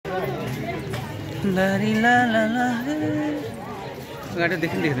लारी ला ला ला गाडी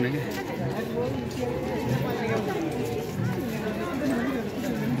देख्दैन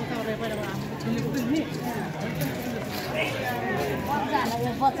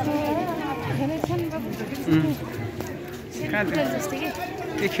क्या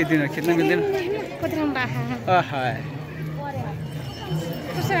के खेद्दैन खेद्न मिल्दैन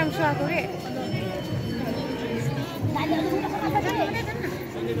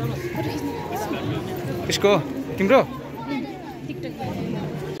किसको तिम्रो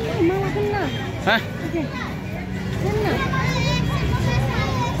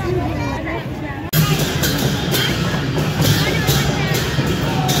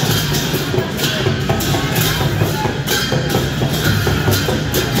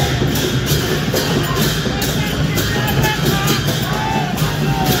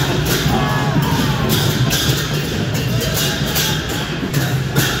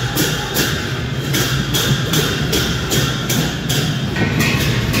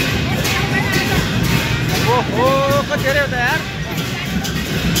कति अरे होता यार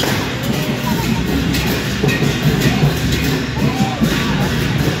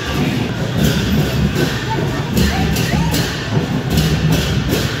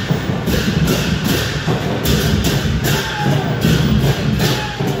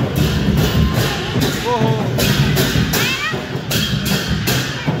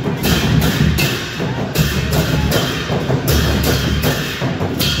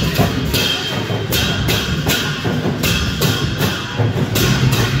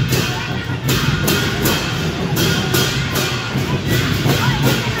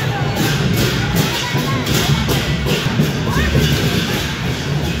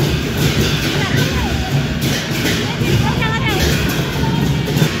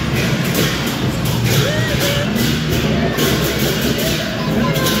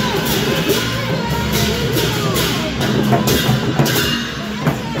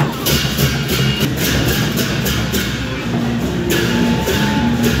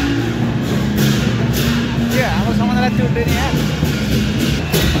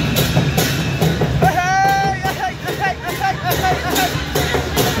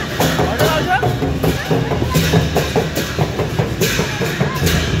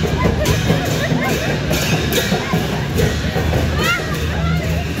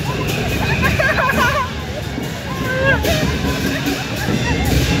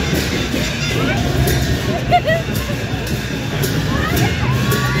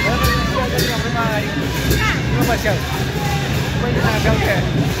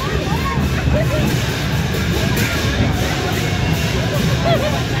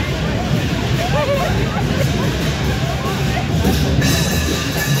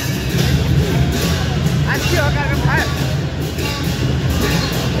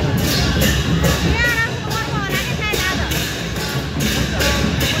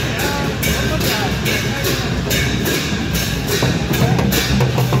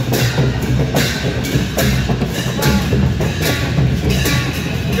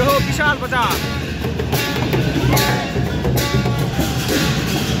विशाल बाजार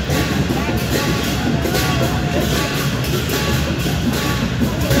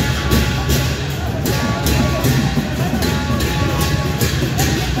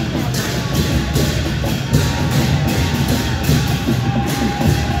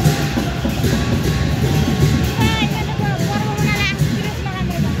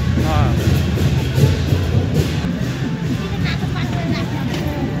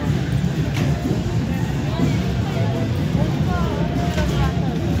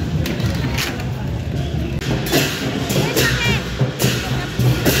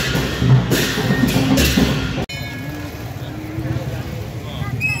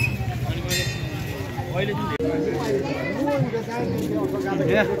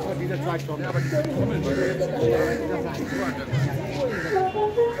Yeah.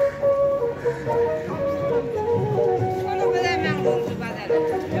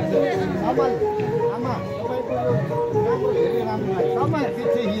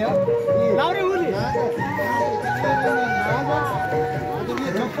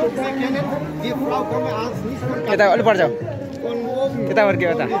 Kita अलि पर जाऊ kita फर्कियो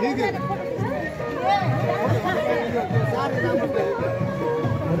यता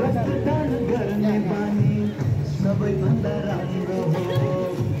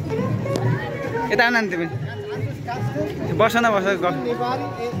यता आउन तिमी बस न बस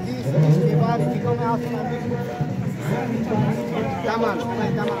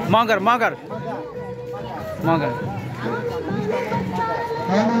Magar Magar Magar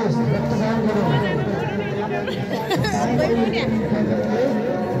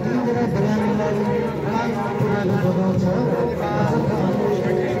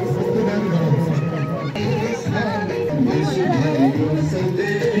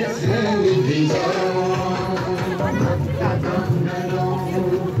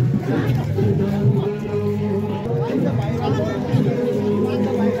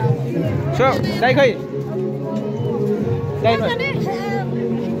So, đây khơi. Đây khơi.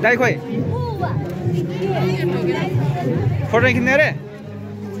 Đây khơi. Photo खिच्ने रे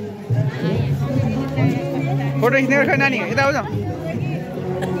फोटो खिच्ने खै नानी यता आउँछ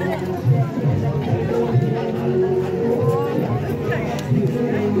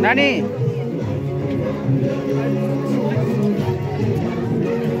नानी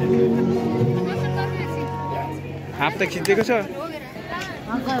हात त खिचिदिएको छ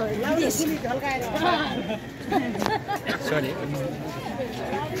सरी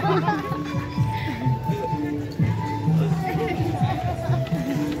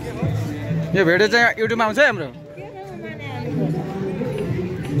यो भिडियो चाहिँ युट्युबमा आउँछ हाम्रो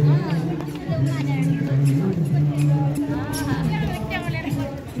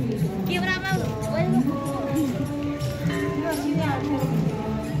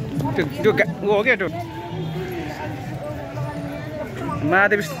त्यो हो क्या त्यो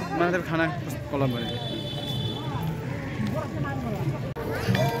महादेव खाना कलम भनेको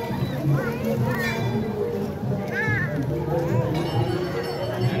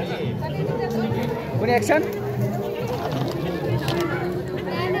कुनै एक्सन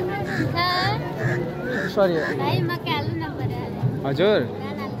सरी हजुर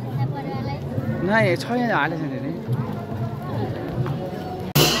नै छैन हालेको छैन नि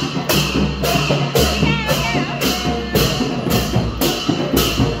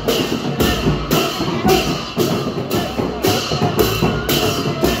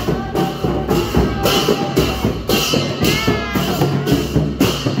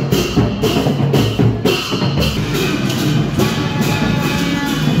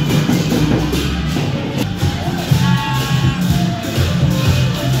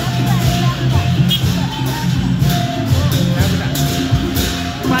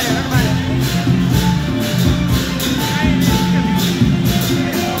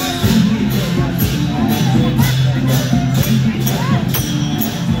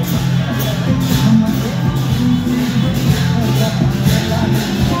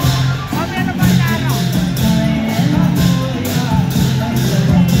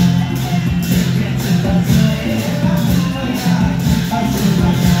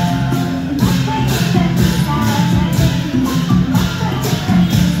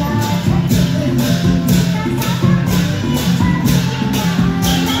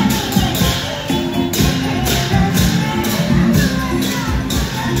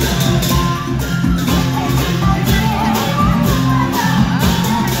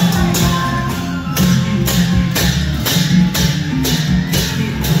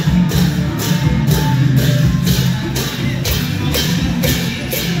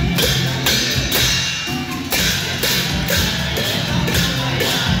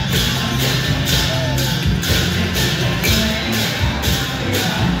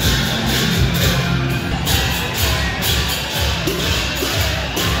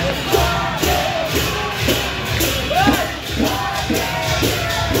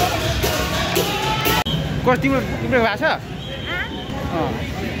कति तिम्रो भएको छ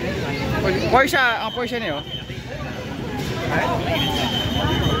पैसा पैसा नै हो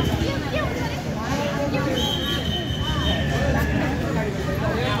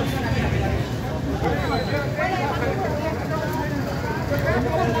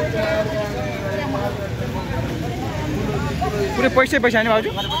पुरै पैसा नि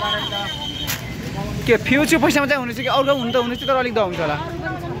भाउजू के फ्युचर पैसामा चाहिँ हुनु चाहिँ कि अर्को हुनु त हुनु चाहिँ तर अलिक द हुन्छ होला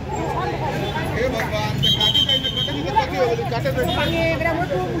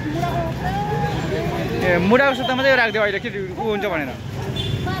ए मुडाको सट्टामा चाहिँ राखिदियो अहिले के ऊ हुन्छ भनेर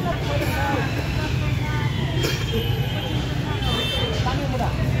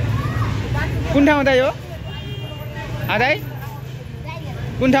कुन ठाउँ दाइ हो दाइ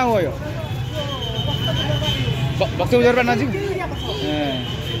कुन ठाउँ हो यो भक्तपुरबाट नजिक ए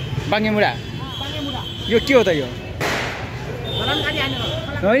बाङ्गेमुडा यो के हो त यो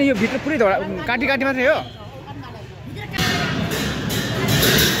होइन यो भित्र पुरै धडा काटी मात्रै हो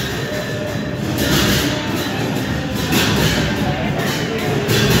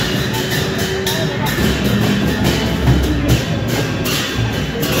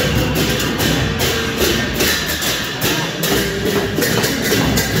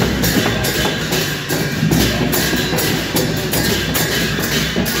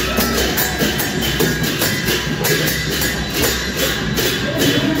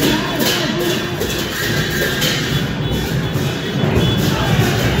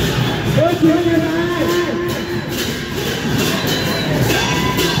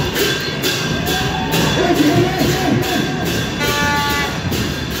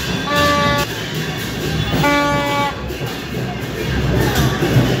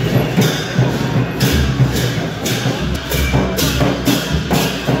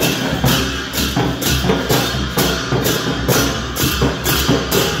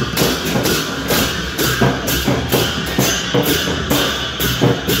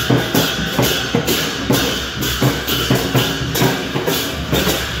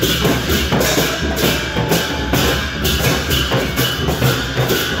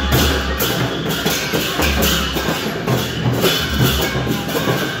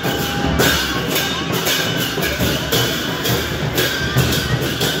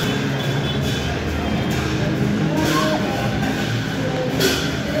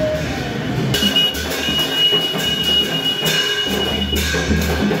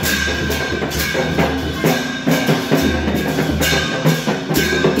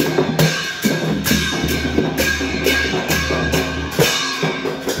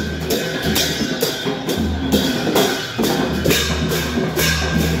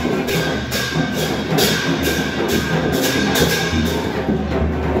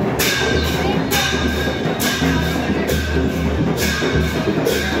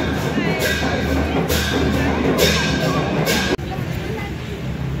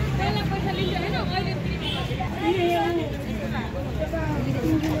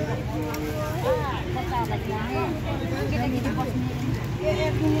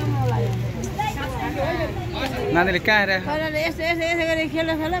नानीले कहाँ आएर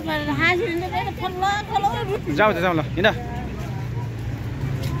जाऊ त जाउँ ल हिँड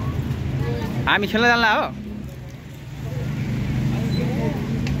हामी खेल्न जान्ला हो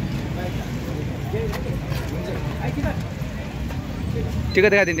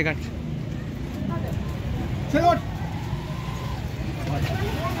टिकट देखाइदिनु टिकट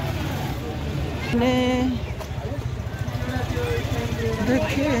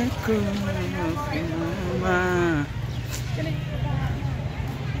देखेको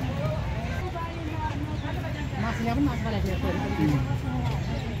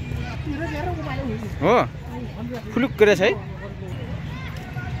हो फुलुक गरेछ है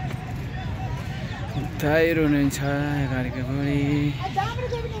टाइरो नै छ गाडीको बढी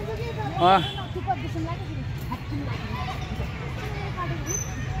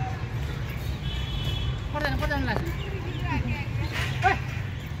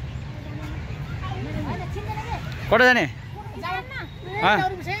कता जाने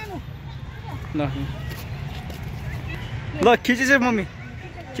ल खिचिछ मम्मी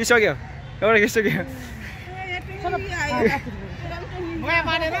खिसक्यो एउटा खिसक्यो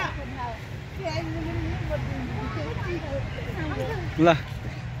ल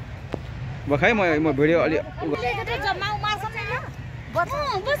बखाइ म भिडियो अलि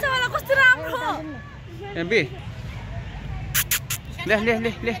एमपी ले ले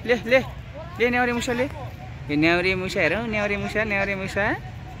ले ले ले ले ले न्याउरे मुसा ले न्याउरे मुसा हेर न्याउरे मुसा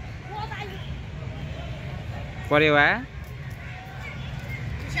परेवा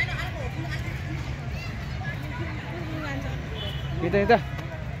यता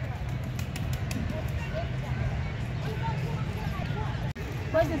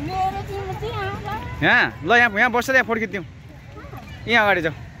यहाँ ल यहाँ बसेर यहाँ फर्किदिउँ यहाँ अगाडि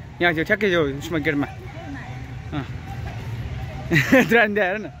जाऊ यहाँ थियो ठ्याक्कै जाऊ उसमा गेटमा ध्यान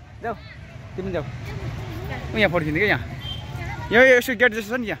दिएर न जाऊ तिमी जाऊ यहाँ फर्किने क्या यहाँ यसो गेट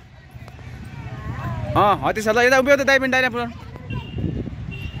जस्तो छ नि यहाँ हो त्यसो ल यता उभियो त दाइ पनि डाइरेक्ट पुऱ्याउनु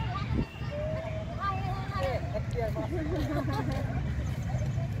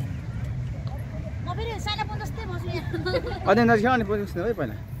अझै नजिक अनि पुग्नु है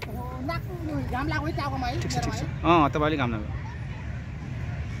पहिला ठिक छ तपाईँ अलिक घाम लाग्यो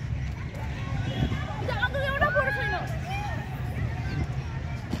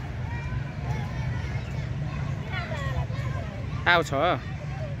आउँछ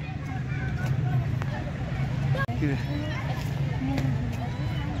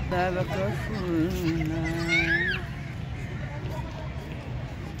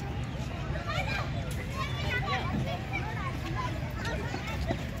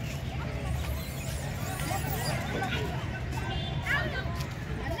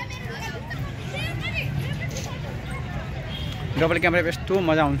डबल क्यामेरा यस्तो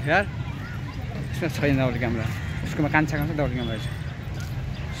मजा आउँछ यार यसमा छैन डबल क्यामेरा उसकोमा कान्छा डबल क्यामेरा छ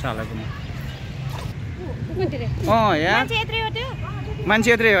सालाकोमा यहाँ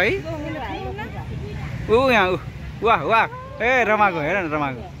मान्छे यत्रै हो है यहाँ वाह वाह ए रमाएको हेर न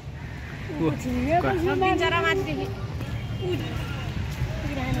रमाएको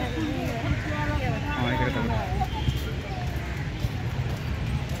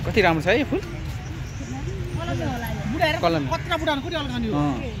कति राम्रो छ है फुल कलम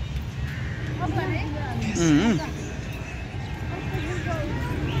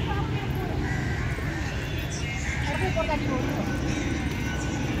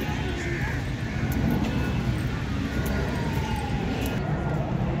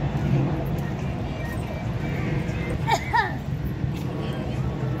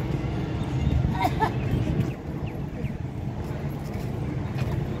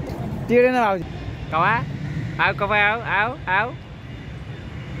Chưa nào cậu á cậu phải áo áo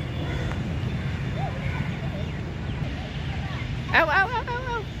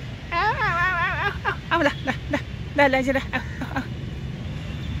đây lên trên đây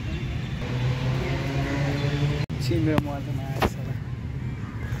xin đưa mua cho mà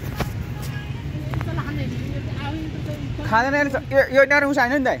khá thế này yêu nhau không xài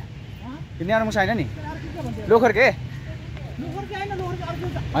nữa đây nhau không xài nữa nè लोखर के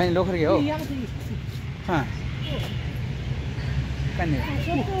होइन लोखर के हो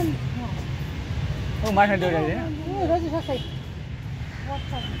माछा डोरी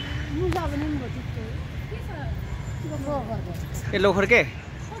ए लोखर के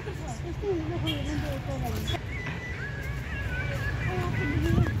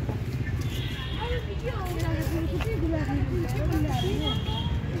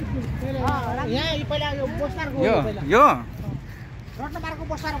यो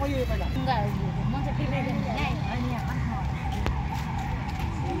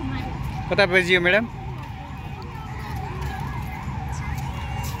कता बजियो म्याडम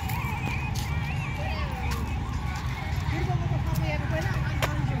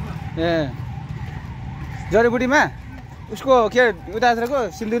ए जडीबुटीमा उसको के उतारेको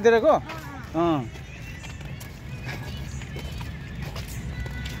सिन्दुर दिएको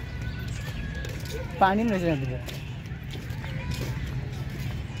पानी पनि रहेछ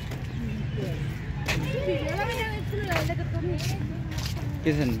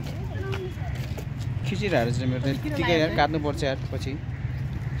के छ नि खिचिरहेको छ मेरो टिकै काट्नुपर्छ यार पछि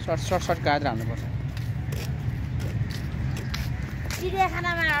सर्ट काटेर हाल्नुपर्छ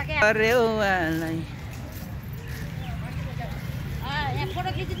अरे वालाई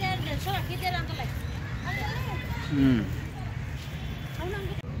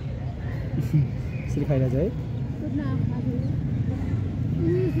यसरी खाइरहेछ है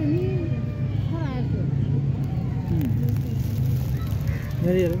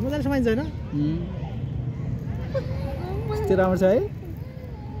मजाले समाइन्छ होइन यस्तो राम्रो छ है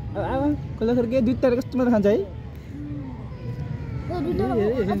कसैखेरि के दुध तर कस्तो मात्र खान्छ है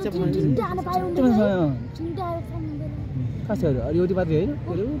खास एउटी मात्रै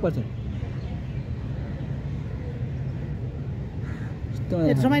होइन पर्छ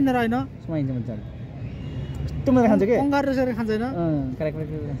समाइन्न रहेन समाइन्छ मजाले कस्तो मात्र खान्छ कि अङ्गार रहेछ खान्छ होइन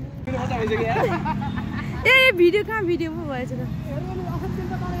ए भिडियो कहाँ भिडियो पो भएछ त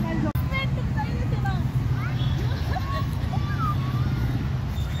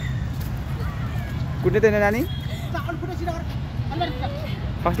कुट्ने त नानी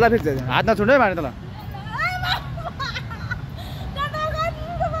फस्ला फेक्छ हात नछुड्नु है मारे तल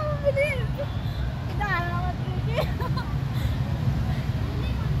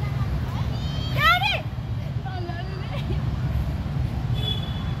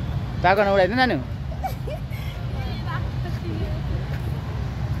टाका नउडाइदिनु नानी